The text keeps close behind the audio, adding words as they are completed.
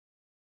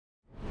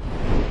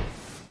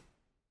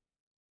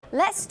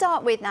Let's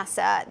start with,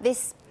 Nasser,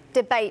 this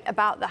debate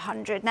about the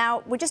 100.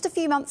 Now, we're just a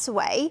few months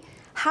away.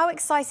 How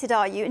excited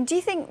are you? And do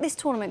you think this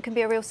tournament can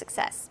be a real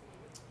success?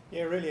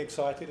 Yeah, really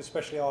excited,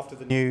 especially after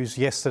the news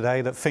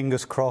yesterday that,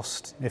 fingers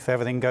crossed, if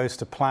everything goes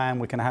to plan,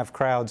 we can have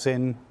crowds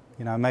in,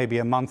 maybe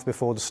a month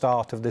before the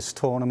start of this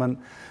tournament.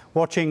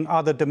 Watching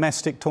other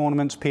domestic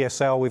tournaments,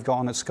 PSL we've got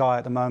on at Sky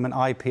at the moment,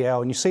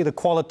 IPL, and you see the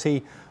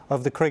quality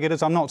of the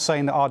cricketers. I'm not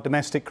saying that our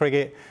domestic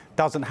cricket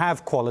doesn't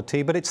have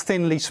quality, but it's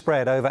thinly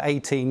spread over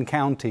 18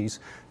 counties.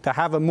 To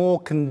have a more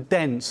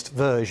condensed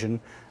version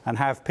and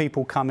have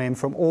people come in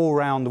from all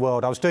around the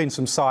world. I was doing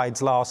some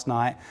sides last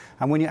night,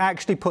 and when you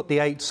actually put the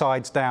 8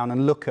 sides down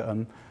and look at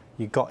them,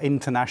 you've got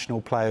international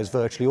players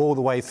virtually all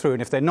the way through.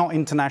 And if they're not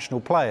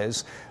international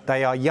players,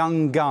 they are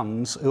young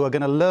guns who are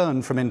going to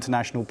learn from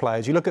international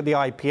players. You look at the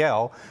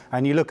IPL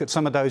and you look at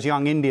some of those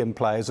young Indian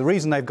players, the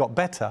reason they've got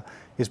better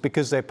is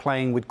because they're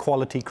playing with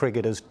quality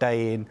cricketers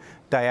day in,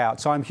 day out.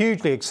 So I'm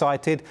hugely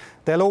excited.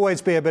 There'll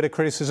always be a bit of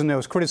criticism. There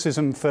was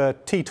criticism for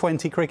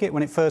T20 cricket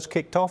when it first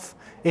kicked off.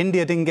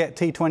 India didn't get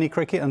T20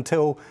 cricket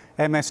until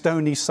MS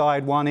Dhoni's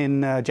side won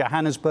in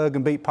Johannesburg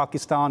and beat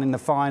Pakistan in the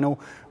final.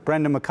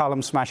 Brendan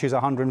McCullum smashes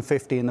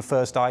 150 in the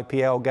first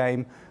IPL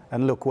game,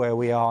 and look where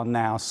we are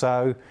now.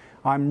 So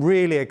I'm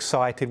really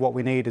excited. What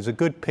we need is a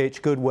good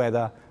pitch, good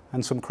weather,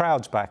 and some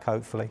crowds back,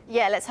 hopefully.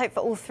 Yeah, let's hope for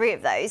all 3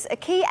 of those. A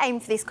key aim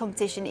for this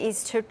competition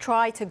is to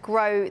try to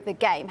grow the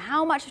game.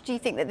 How much do you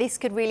think that this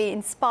could really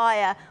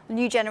inspire a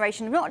new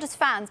generation of not just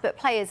fans, but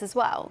players as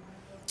well?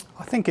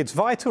 I think it's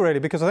vital, really,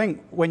 because I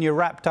think when you're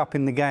wrapped up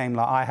in the game,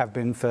 like I have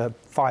been for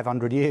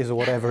 500 years or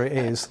whatever it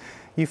is,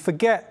 you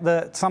forget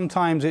that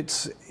sometimes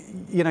it's,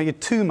 you're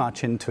too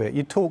much into it.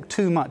 You talk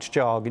too much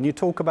jargon. You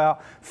talk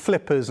about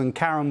flippers and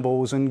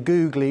caramballs and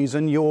googlies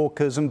and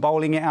yorkers and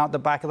bowling it out the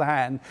back of the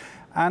hand.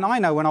 And I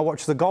know when I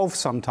watch the golf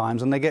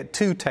sometimes and they get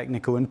too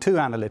technical and too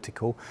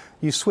analytical,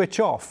 you switch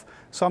off.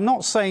 So I'm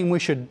not saying we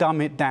should dumb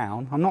it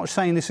down. I'm not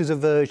saying this is a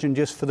version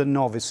just for the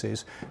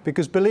novices,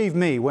 because believe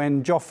me,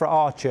 when Jofra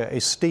Archer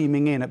is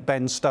steaming in at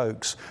Ben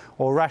Stokes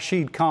or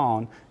Rashid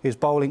Khan is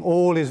bowling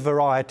all his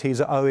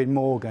varieties at Owen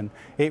Morgan,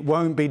 it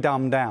won't be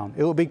dumbed down.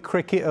 It will be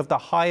cricket of the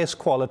highest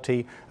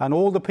quality, and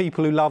all the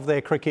people who love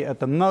their cricket at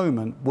the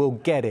moment will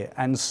get it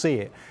and see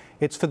it.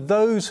 It's for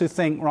those who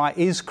think, right,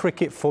 is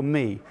cricket for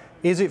me?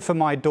 Is it for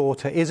my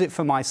daughter? Is it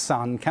for my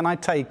son? Can I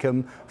take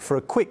them for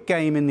a quick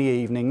game in the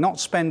evening, not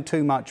spend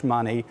too much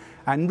money,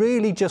 and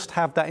really just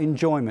have that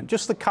enjoyment?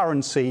 Just the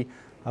currency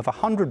of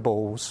 100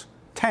 balls,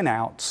 10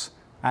 outs,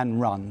 and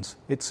runs.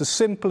 It's as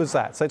simple as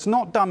that. So it's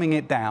not dumbing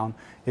it down,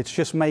 it's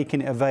just making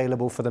it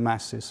available for the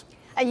masses.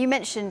 And you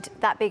mentioned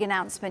that big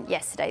announcement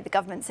yesterday, the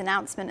government's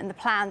announcement and the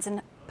plans,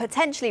 and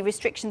potentially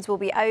restrictions will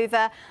be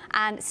over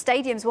and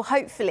stadiums will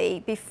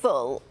hopefully be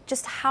full.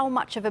 Just how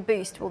much of a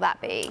boost will that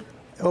be?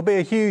 It'll be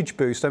a huge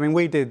boost. I mean,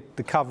 we did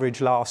the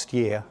coverage last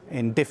year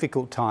in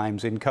difficult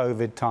times, in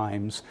COVID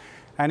times.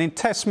 And in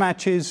test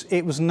matches,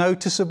 it was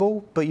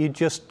noticeable, but you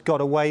just got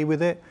away with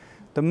it.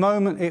 The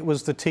moment it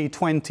was the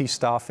T20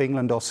 stuff,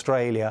 England,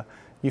 Australia,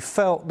 you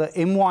felt that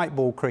in white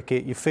ball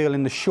cricket, you feel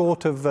in the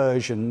shorter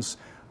versions,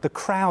 the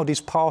crowd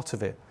is part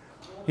of it.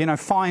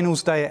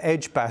 Finals day at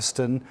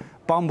Edgbaston,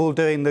 Bumble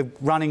doing the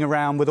running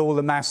around with all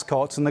the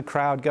mascots and the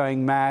crowd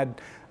going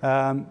mad.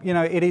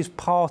 It is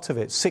part of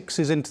it.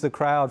 6s into the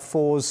crowd,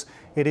 4s,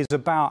 it is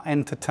about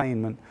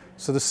entertainment.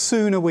 So the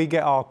sooner we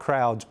get our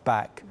crowds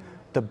back,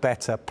 the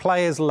better.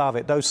 Players love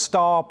it. Those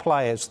star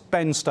players,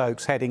 Ben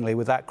Stokes, Headingley,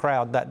 with that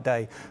crowd that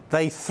day,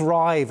 they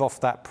thrive off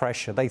that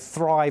pressure. They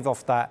thrive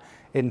off that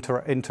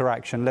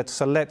interaction.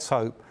 So let's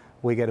hope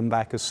we get them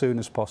back as soon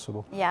as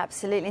possible. Yeah,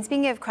 absolutely. And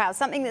speaking of crowds,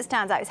 something that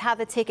stands out is how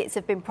the tickets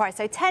have been priced.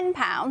 So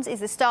 £10 is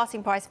the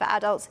starting price for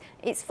adults.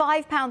 It's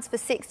 £5 for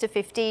 6 to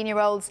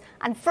 15-year-olds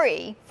and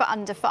free for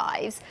under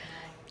 5s.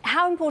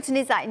 How important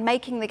is that in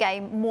making the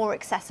game more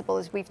accessible,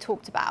 as we've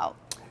talked about?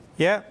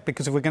 Yeah,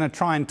 because if we're going to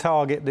try and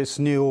target this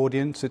new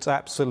audience, it's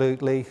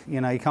absolutely, you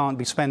can't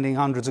be spending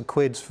hundreds of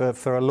quids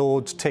for a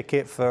Lord's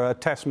ticket, for a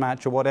test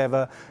match or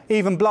whatever.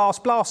 Even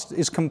Blast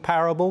is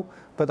comparable,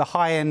 but the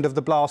high end of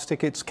the Blast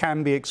tickets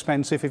can be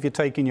expensive if you're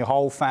taking your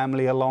whole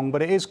family along,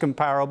 but it is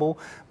comparable.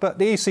 But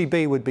the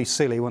ECB would be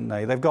silly, wouldn't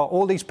they? They've got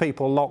all these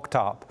people locked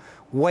up,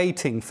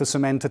 waiting for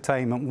some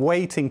entertainment,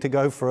 waiting to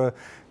go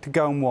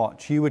and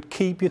watch. You would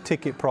keep your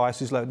ticket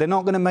prices low. They're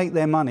not going to make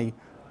their money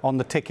on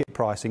the ticket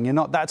pricing.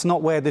 That's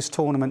not where this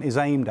tournament is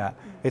aimed at.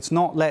 It's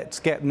not let's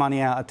get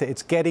money out of it.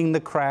 It's getting the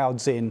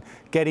crowds in,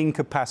 getting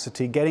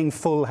capacity, getting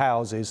full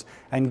houses,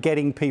 and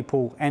getting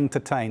people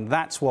entertained.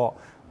 That's what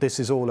this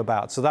is all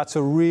about. So that's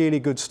a really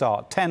good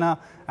start. Tenner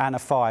and a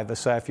fiver.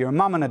 So if you're a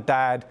mum and a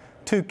dad,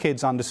 2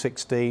 kids under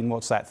 16,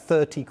 what's that,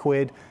 30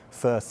 quid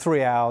for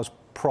 3 hours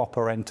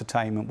proper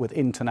entertainment with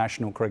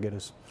international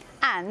cricketers.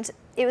 And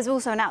it was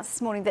also announced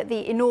this morning that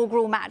the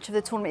inaugural match of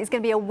the tournament is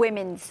going to be a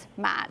women's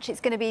match. It's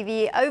going to be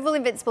the Oval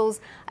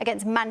Invincibles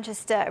against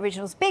Manchester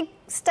Originals. Big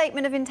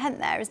statement of intent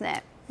there, isn't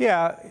it?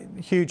 Yeah,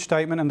 huge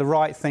statement and the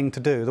right thing to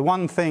do. The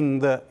one thing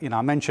that,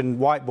 I mentioned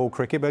white ball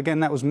cricket, but again,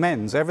 that was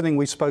men's. Everything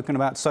we've spoken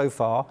about so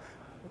far,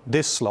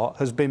 this slot,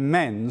 has been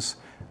men's.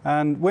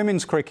 And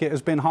women's cricket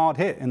has been hard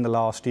hit in the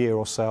last year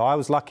or so. I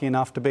was lucky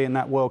enough to be in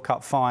that World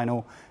Cup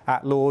final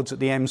at Lords at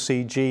the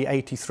MCG,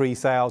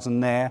 83,000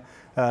 there,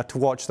 to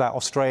watch that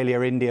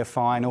Australia-India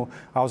final.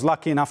 I was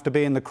lucky enough to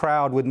be in the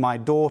crowd with my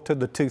daughter,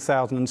 the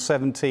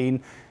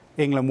 2017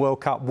 England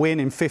World Cup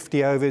win in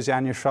 50 overs.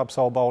 Anya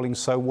Shrubsole bowling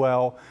so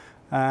well.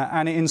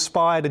 And it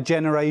inspired a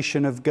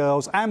generation of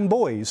girls and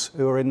boys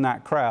who were in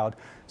that crowd.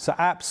 So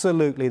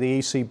absolutely the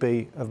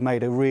ECB have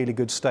made a really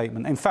good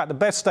statement. In fact, the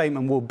best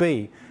statement will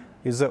be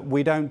is that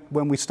we don't,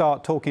 when we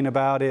start talking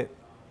about it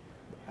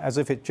as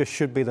if it just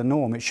should be the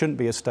norm, it shouldn't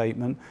be a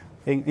statement.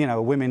 You know,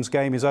 a women's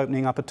game is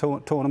opening up a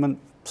tournament,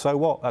 so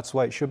what? That's the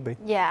way it should be.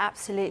 Yeah,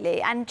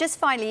 absolutely. And just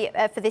finally,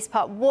 for this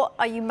part, what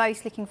are you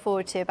most looking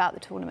forward to about the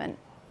tournament?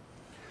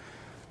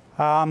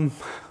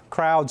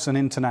 Crowds and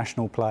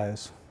international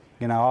players.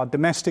 You know, our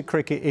domestic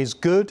cricket is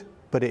good,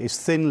 but it is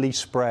thinly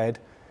spread.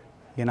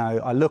 You know,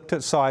 I looked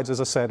at sides, as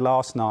I said,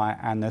 last night,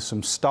 and there's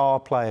some star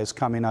players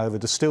coming over.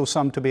 There's still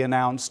some to be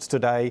announced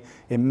today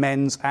in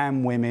men's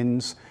and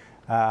women's,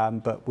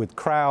 but with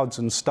crowds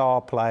and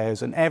star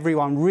players and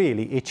everyone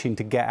really itching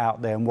to get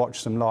out there and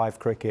watch some live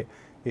cricket,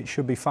 it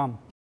should be fun.